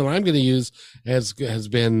that. The one that I'm going to use has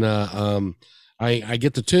been, I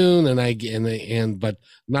get the tune but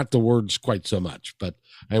not the words quite so much,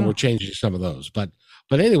 we're changing some of those. But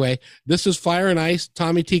anyway, this is Fire and Ice.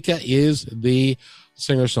 Tommy Tika is the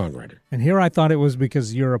singer-songwriter. And here I thought it was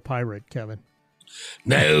because you're a pirate, Kevin.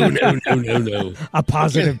 No. A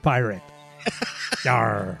positive pirate.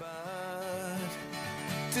 Yarr.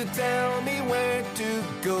 To tell me where to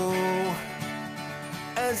go,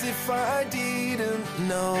 as if I didn't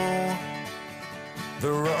know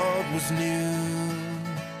the road was new.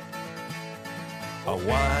 A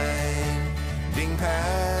winding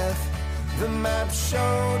path, the map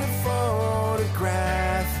showed a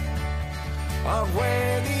photograph of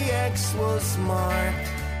where the X was marked,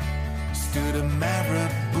 stood a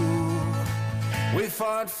Marabou. We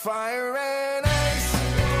fought fire and ice,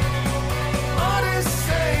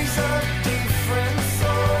 Odysseys of different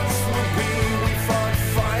sorts were we fought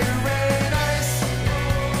fire and ice.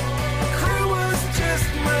 The crew was just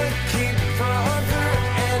my kid brother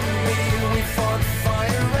and me. We fought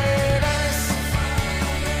fire and ice.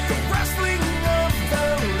 The rustling of the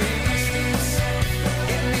leaves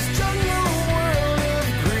in this jungle world of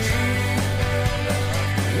green.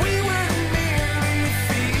 We were merely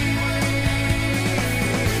thieves.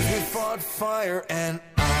 We fought fire and ice.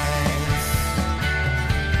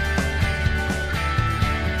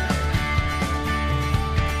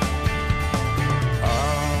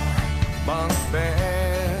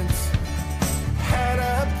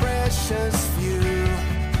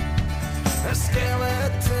 A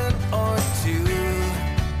skeleton or two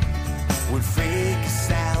would fake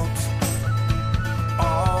us out.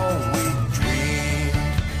 All we dreamed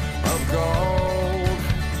of gold,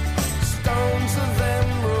 stones of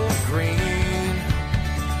emerald green,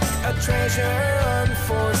 a treasure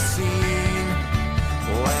unforeseen.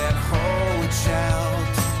 Let Hollywood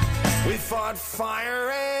shout. We fought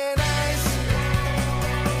fire and ice,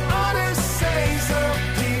 Odysseys of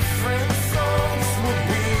different sorts were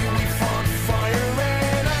we fought fire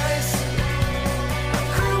and ice. Our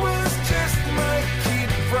crew was just my kid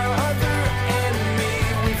brother and me.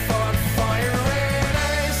 We fought fire and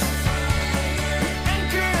ice. We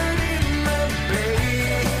anchored in the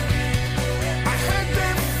bay. I heard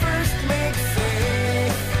them first mate say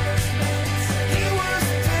he was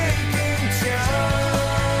taking charge.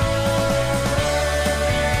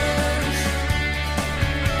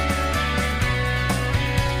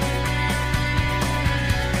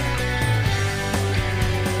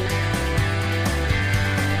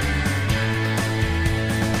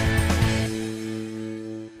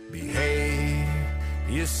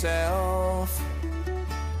 Yourself,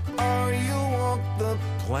 or you walk the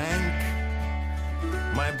plank.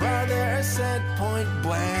 My brother said point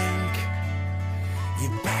blank, you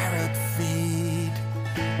parrot feed.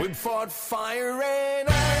 We fought fire and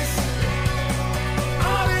ice,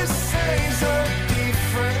 Odysseys of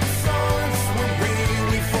different sorts were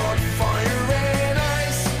we fought fire and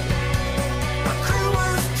ice. Our crew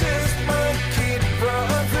was just my kid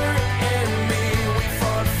brother and me. We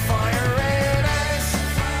fought fire and ice.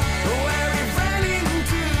 Where we ran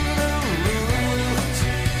into the root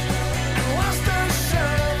and lost our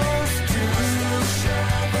shovels too.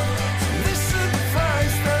 This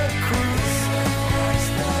surprised the crew.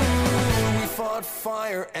 We fought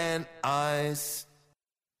fire and ice.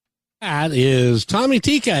 That is Tommy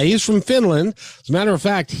Tika. He's from Finland. As a matter of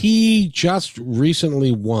fact, he just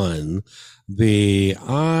recently won the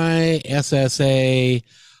ISSA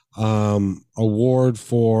award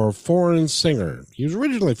for foreign singer. He was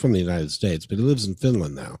originally from the United States, but he lives in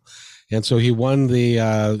Finland now. And so he won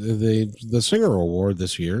the singer award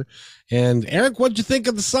this year. And Eric, what'd you think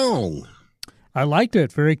of the song? I liked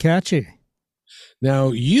it. Very catchy.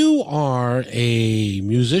 Now, you are a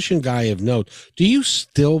musician guy of note. Do you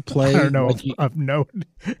still play? I don't know like of note.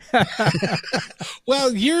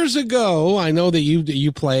 Well, years ago, I know that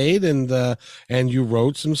you played and you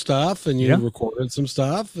wrote some stuff and you Yeah. recorded some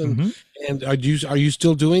stuff. And Mhm. and are you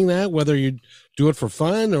still doing that? Whether you do it for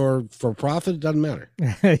fun or for profit, it doesn't matter.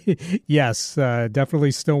 Yes,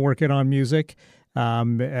 definitely still working on music.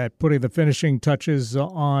 At putting the finishing touches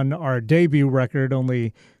on our debut record,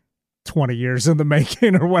 only 20 years in the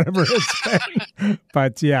making or whatever it's been.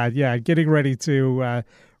 But yeah, getting ready to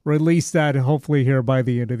release that hopefully here by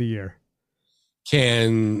the end of the year.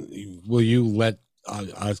 Will you let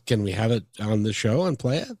can we have it on the show and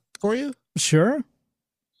play it for you? Sure.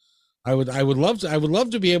 I would love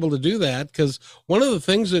to be able to do that, because one of the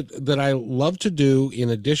things that I love to do, in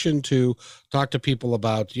addition to talk to people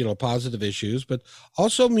about, positive issues, but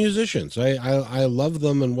also musicians. I love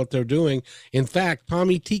them and what they're doing. In fact,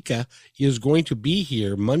 Tommy Tika is going to be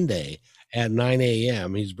here Monday at 9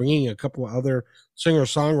 a.m. He's bringing a couple of other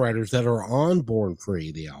singer-songwriters that are on Born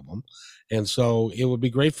Free, the album. And so it would be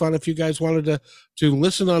great fun if you guys wanted to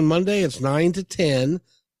listen on Monday. It's 9 to 10.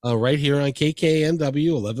 Right here on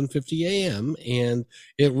KKNW 1150 AM. And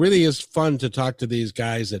it really is fun to talk to these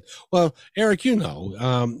guys well, Eric,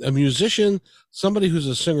 a musician, somebody who's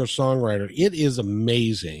a singer-songwriter, it is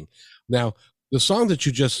amazing. Now, the song that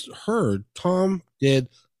you just heard, Tom did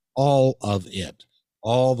all of it,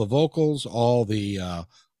 all the vocals, all the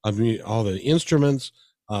instruments.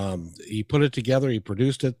 He put it together. He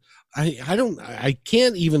produced it. I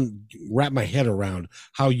can't even wrap my head around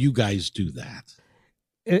how you guys do that.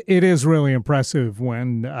 It is really impressive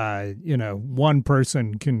when one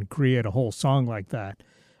person can create a whole song like that.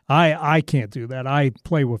 I can't do that. I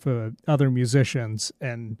play with other musicians,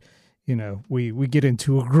 and we get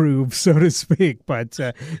into a groove, so to speak. But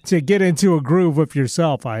to get into a groove with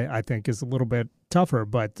yourself, I think is a little bit tougher.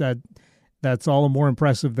 But that's all the more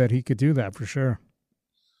impressive that he could do that, for sure.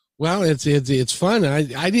 Well, it's fun.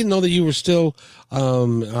 I didn't know that you were still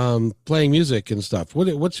playing music and stuff.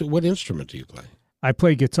 What instrument do you play? I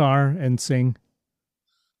play guitar and sing.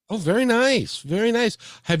 Oh, very nice. Very nice.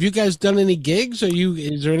 Have you guys done any gigs?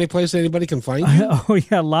 Is there any place anybody can find you? Oh,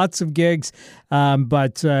 yeah, lots of gigs.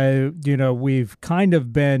 But we've kind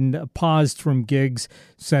of been paused from gigs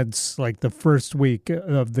since like the first week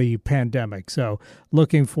of the pandemic. So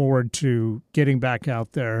looking forward to getting back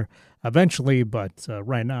out there eventually. But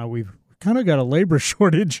right now we've kind of got a labor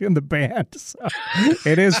shortage in the band. So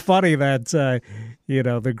it is funny that,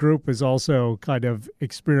 the group has also kind of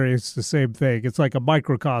experienced the same thing. It's like a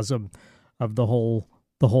microcosm of the whole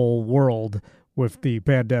world with the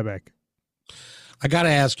pandemic. I got to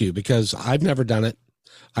ask you, because I've never done it.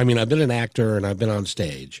 I mean, I've been an actor and I've been on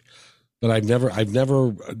stage, but I've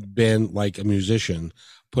never been like a musician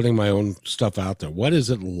putting my own stuff out there. What is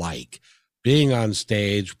it like being on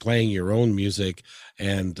stage, playing your own music,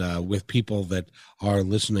 and with people that are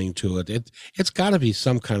listening to it? It's got to be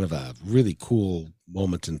some kind of a really cool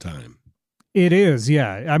moment in time. It is,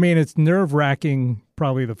 yeah. I mean, it's nerve-wracking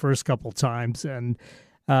probably the first couple times, and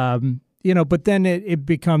but then it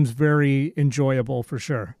becomes very enjoyable for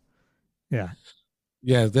sure. Yeah.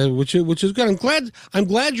 Yeah, which is good. I'm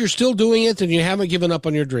glad you're still doing it and you haven't given up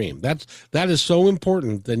on your dream. That is so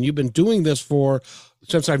important. And you've been doing this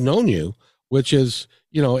since I've known you, which is,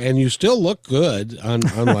 and you still look good,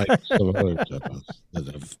 unlike some other that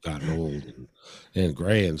have gotten old and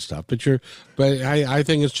gray and stuff. But I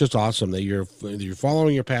think it's just awesome that you're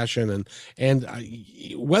following your passion, and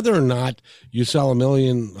whether or not you sell 1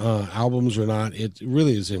 million albums or not, it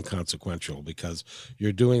really is inconsequential, because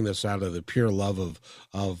you're doing this out of the pure love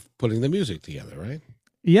of putting the music together, right?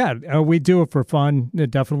 Yeah, we do it for fun.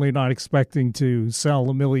 Definitely not expecting to sell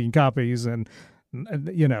 1 million copies, and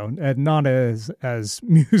not as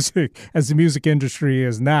music as the music industry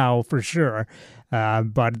is now, for sure.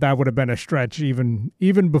 But that would have been a stretch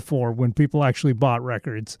even before, when people actually bought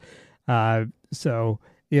records. But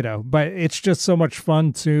it's just so much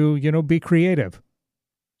fun to, be creative.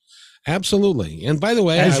 Absolutely. And by the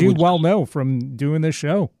way, as you well know from doing this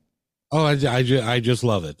show. Oh, I just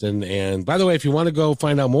love it. And by the way, if you want to go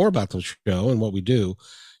find out more about the show and what we do,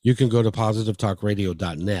 you can go to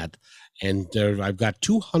positivetalkradio.net. And I've got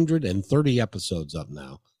 230 episodes up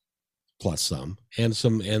now. plus some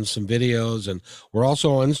videos, and we're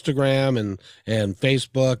also on Instagram and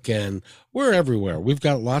Facebook, and we're everywhere. We've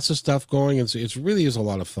got lots of stuff going, and it's really is a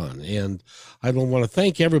lot of fun. And I want to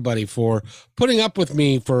thank everybody for putting up with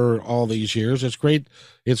me for all these years. It's great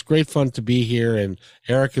fun to be here, and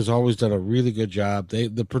Eric has always done a really good job.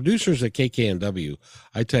 The producers at KKNW,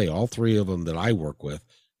 I tell you, all three of them that I work with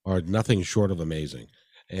are nothing short of amazing.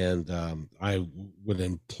 And I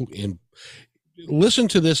would listen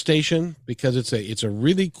to this station, because it's a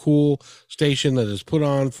really cool station that is put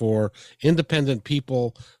on for independent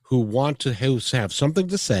people who want to have something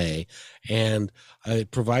to say, and it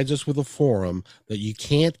provides us with a forum that you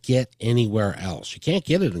can't get anywhere else. You can't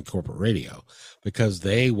get it in corporate radio because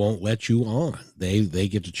they won't let you on. They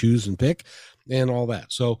get to choose and pick and all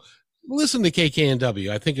that. So listen to KKNW.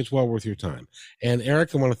 I think it's well worth your time. And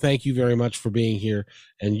Eric, I want to thank you very much for being here,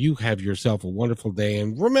 and you have yourself a wonderful day.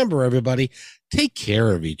 And remember, everybody, take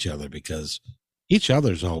care of each other, because each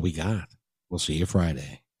other's all we got. We'll see you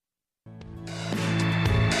Friday.